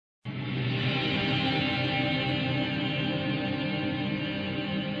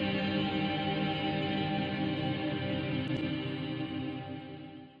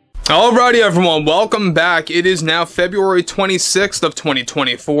Alrighty everyone, welcome back. It is now February 26th of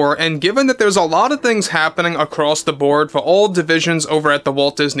 2024, and given that there's a lot of things happening across the board for all divisions over at the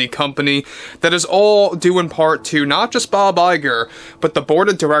Walt Disney Company, that is all due in part to not just Bob Iger, but the board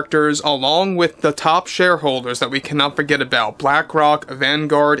of directors along with the top shareholders that we cannot forget about, BlackRock,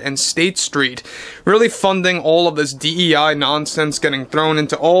 Vanguard, and State Street, really funding all of this DEI nonsense getting thrown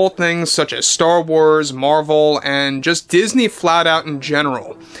into all things such as Star Wars, Marvel, and just Disney flat out in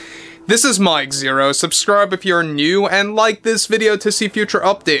general. This is Mike Zero. Subscribe if you're new and like this video to see future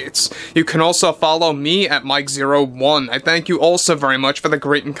updates. You can also follow me at Mike01. I thank you also very much for the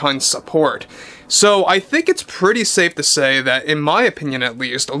great and kind support. So I think it's pretty safe to say that, in my opinion at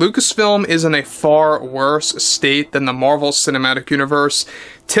least, Lucasfilm is in a far worse state than the Marvel Cinematic Universe,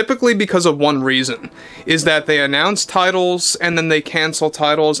 typically because of one reason, is that they announce titles and then they cancel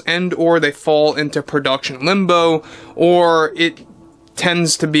titles and/or they fall into production limbo, or it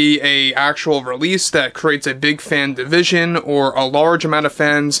tends to be a actual release that creates a big fan division or a large amount of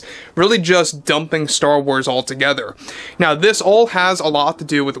fans really just dumping Star Wars altogether. Now this all has a lot to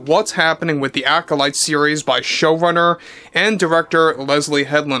do with what's happening with the Acolyte series by showrunner and director Leslye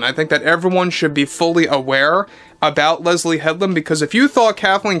Headland. I think that everyone should be fully aware about Leslye Headland, because if you thought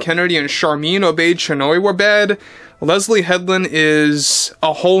Kathleen Kennedy and Charmin Obaid-Chinoy were bad, Leslye Headland is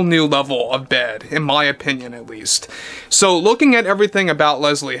a whole new level of bad, in my opinion at least. So looking at everything about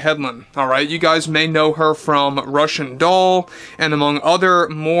Leslye Headland, alright, you guys may know her from Russian Doll and among other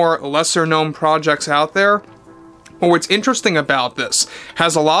more lesser known projects out there. But what's interesting about this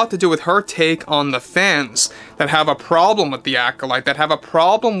has a lot to do with her take on the fans that have a problem with the Acolyte, that have a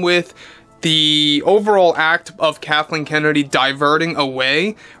problem with the overall act of Kathleen Kennedy diverting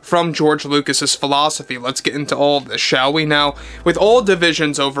away from George Lucas's philosophy. Let's get into all of this, shall we? Now, with all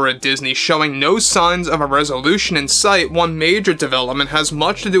divisions over at Disney showing no signs of a resolution in sight, one major development has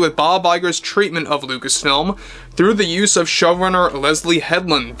much to do with Bob Iger's treatment of Lucasfilm through the use of showrunner Leslye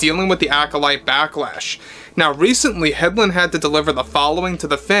Headland dealing with the Acolyte Backlash. Now, recently, Headland had to deliver the following to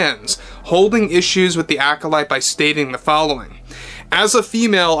the fans, holding issues with the Acolyte by stating the following. As a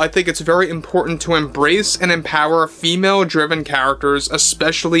female, I think it's very important to embrace and empower female-driven characters,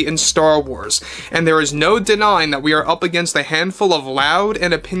 especially in Star Wars, and there is no denying that we are up against a handful of loud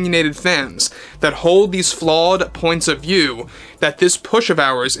and opinionated fans that hold these flawed points of view, that this push of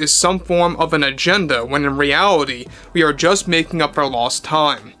ours is some form of an agenda, when in reality, we are just making up for lost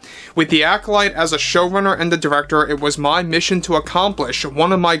time. With the Acolyte as a showrunner and the director, it was my mission to accomplish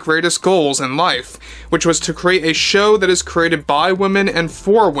one of my greatest goals in life, which was to create a show that is created by women and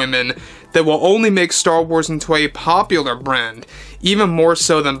for women that will only make Star Wars into a popular brand, even more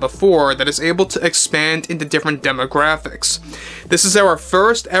so than before, that is able to expand into different demographics. This is our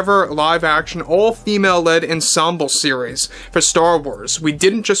first ever live-action, all-female-led ensemble series for Star Wars. We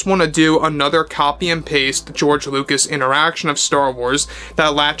didn't just want to do another copy-and-paste George Lucas interaction of Star Wars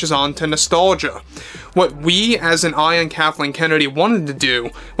that latches on to nostalgia. What we, as in I and Kathleen Kennedy, wanted to do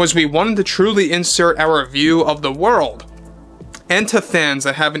was we wanted to truly insert our view of the world. And to fans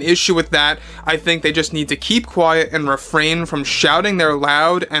that have an issue with that, I think they just need to keep quiet and refrain from shouting their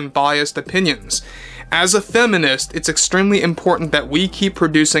loud and biased opinions. As a feminist, it's extremely important that we keep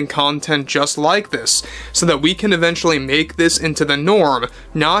producing content just like this, so that we can eventually make this into the norm,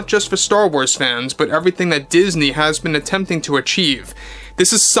 not just for Star Wars fans, but everything that Disney has been attempting to achieve.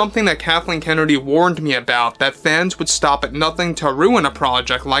 This is something that Kathleen Kennedy warned me about, that fans would stop at nothing to ruin a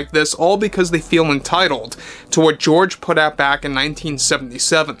project like this, all because they feel entitled to what George put out back in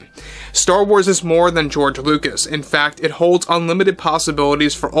 1977. Star Wars is more than George Lucas. In fact, it holds unlimited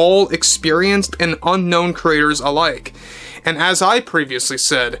possibilities for all experienced and unknown creators alike. And as I previously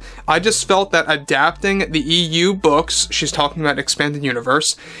said, I just felt that adapting the EU books, she's talking about Expanded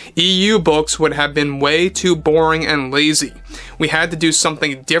Universe, EU books would have been way too boring and lazy. We had to do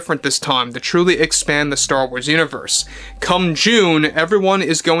something different this time to truly expand the Star Wars universe. Come June, everyone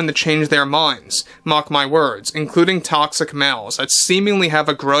is going to change their minds, mark my words, including toxic males that seemingly have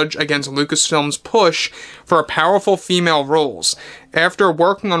a grudge against Lucasfilm's push for powerful female roles. After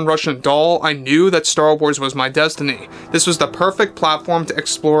working on Russian Doll, I knew that Star Wars was my destiny. This was the perfect platform to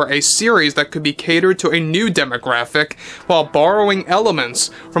explore a series that could be catered to a new demographic while borrowing elements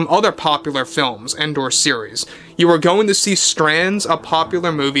from other popular films and/or series. You are going to see strands of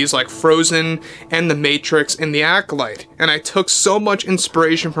popular movies like Frozen and The Matrix and The Acolyte, and I took so much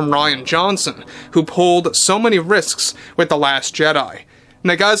inspiration from Rian Johnson, who pulled so many risks with The Last Jedi.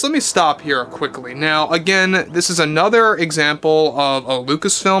 Now guys, let me stop here quickly. Now again, this is another example of a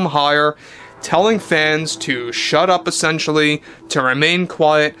Lucasfilm hire telling fans to shut up essentially, to remain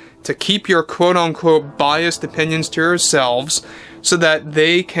quiet, to keep your quote-unquote biased opinions to yourselves, so that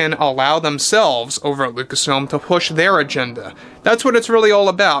they can allow themselves over at Lucasfilm to push their agenda. That's what it's really all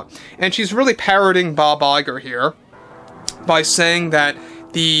about. And she's really parroting Bob Iger here by saying that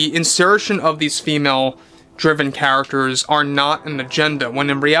the insertion of these female-driven characters are not an agenda, when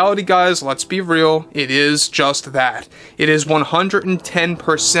in reality, guys, let's be real, it is just that. It is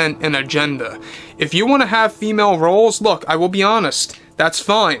 110% an agenda. If you want to have female roles, look, I will be honest, that's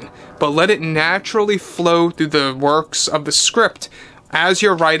fine, but let it naturally flow through the works of the script as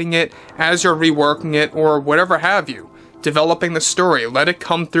you're writing it, as you're reworking it, or whatever have you. Developing the story, let it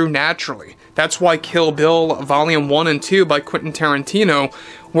come through naturally. That's why Kill Bill Volume 1 and 2 by Quentin Tarantino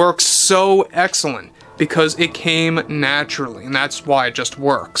works so excellent, because it came naturally, and that's why it just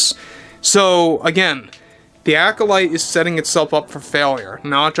works. So, again, The Acolyte is setting itself up for failure,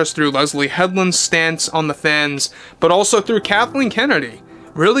 not just through Leslye Headland's stance on the fans, but also through Kathleen Kennedy,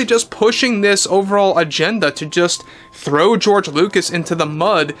 really just pushing this overall agenda to just throw George Lucas into the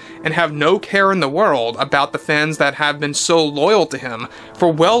mud and have no care in the world about the fans that have been so loyal to him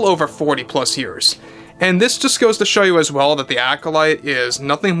for well over 40 plus years. And this just goes to show you as well that The Acolyte is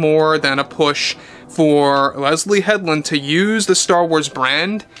nothing more than a push for Leslye Headland to use the Star Wars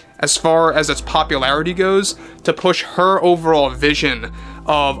brand, as far as its popularity goes, to push her overall vision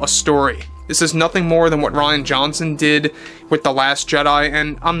of a story. This is nothing more than what Rian Johnson did with The Last Jedi,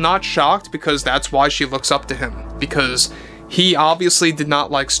 and I'm not shocked because that's why she looks up to him, because he obviously did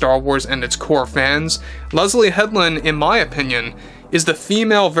not like Star Wars and its core fans. Leslye Headland, in my opinion, is the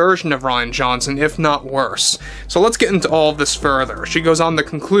female version of Rian Johnson, if not worse. So let's get into all of this further. She goes on to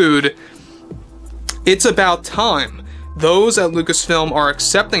conclude, "It's about time. Those at Lucasfilm are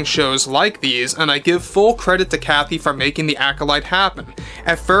accepting shows like these, and I give full credit to Kathy for making The Acolyte happen.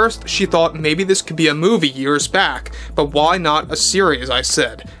 At first, she thought maybe this could be a movie years back, but why not a series, I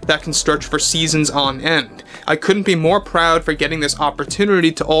said, that can stretch for seasons on end. I couldn't be more proud for getting this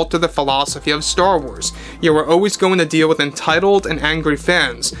opportunity to alter the philosophy of Star Wars. You are always going to deal with entitled and angry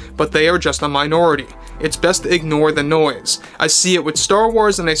fans, but they are just a minority. It's best to ignore the noise. I see it with Star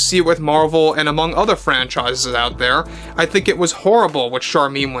Wars and I see it with Marvel and among other franchises out there. I think it was horrible what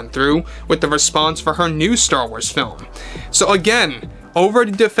Charmin went through with the response for her new Star Wars film." So again,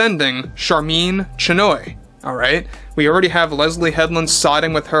 already defending Charmin Chinoy. Alright? We already have Leslye Headland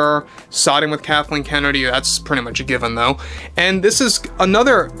siding with her, siding with Kathleen Kennedy, that's pretty much a given though. And this is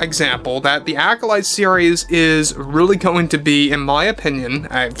another example that the Acolyte series is really going to be, in my opinion,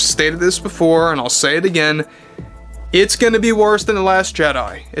 I've stated this before and I'll say it again, it's going to be worse than The Last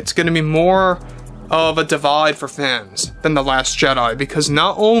Jedi. It's going to be more of a divide for fans than The Last Jedi, because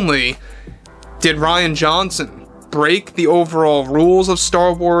not only did Rian Johnson break the overall rules of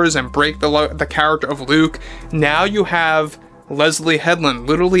Star Wars and break the character of Luke, now you have Leslye Headland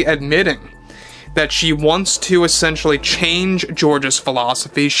literally admitting that she wants to essentially change George's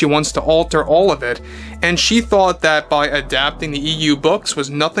philosophy, she wants to alter all of it, and she thought that by adapting the EU books was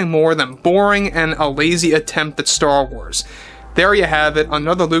nothing more than boring and a lazy attempt at Star Wars. There you have it,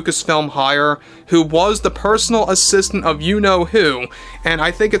 another Lucasfilm hire who was the personal assistant of you-know-who, and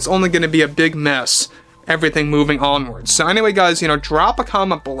I think it's only going to be a big mess, everything moving onwards. So anyway, guys, drop a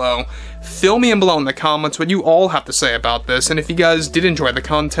comment below, fill me in below in the comments what you all have to say about this, and if you guys did enjoy the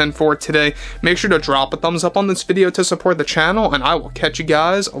content for today, make sure to drop a thumbs up on this video to support the channel, and I will catch you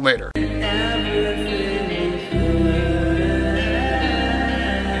guys later.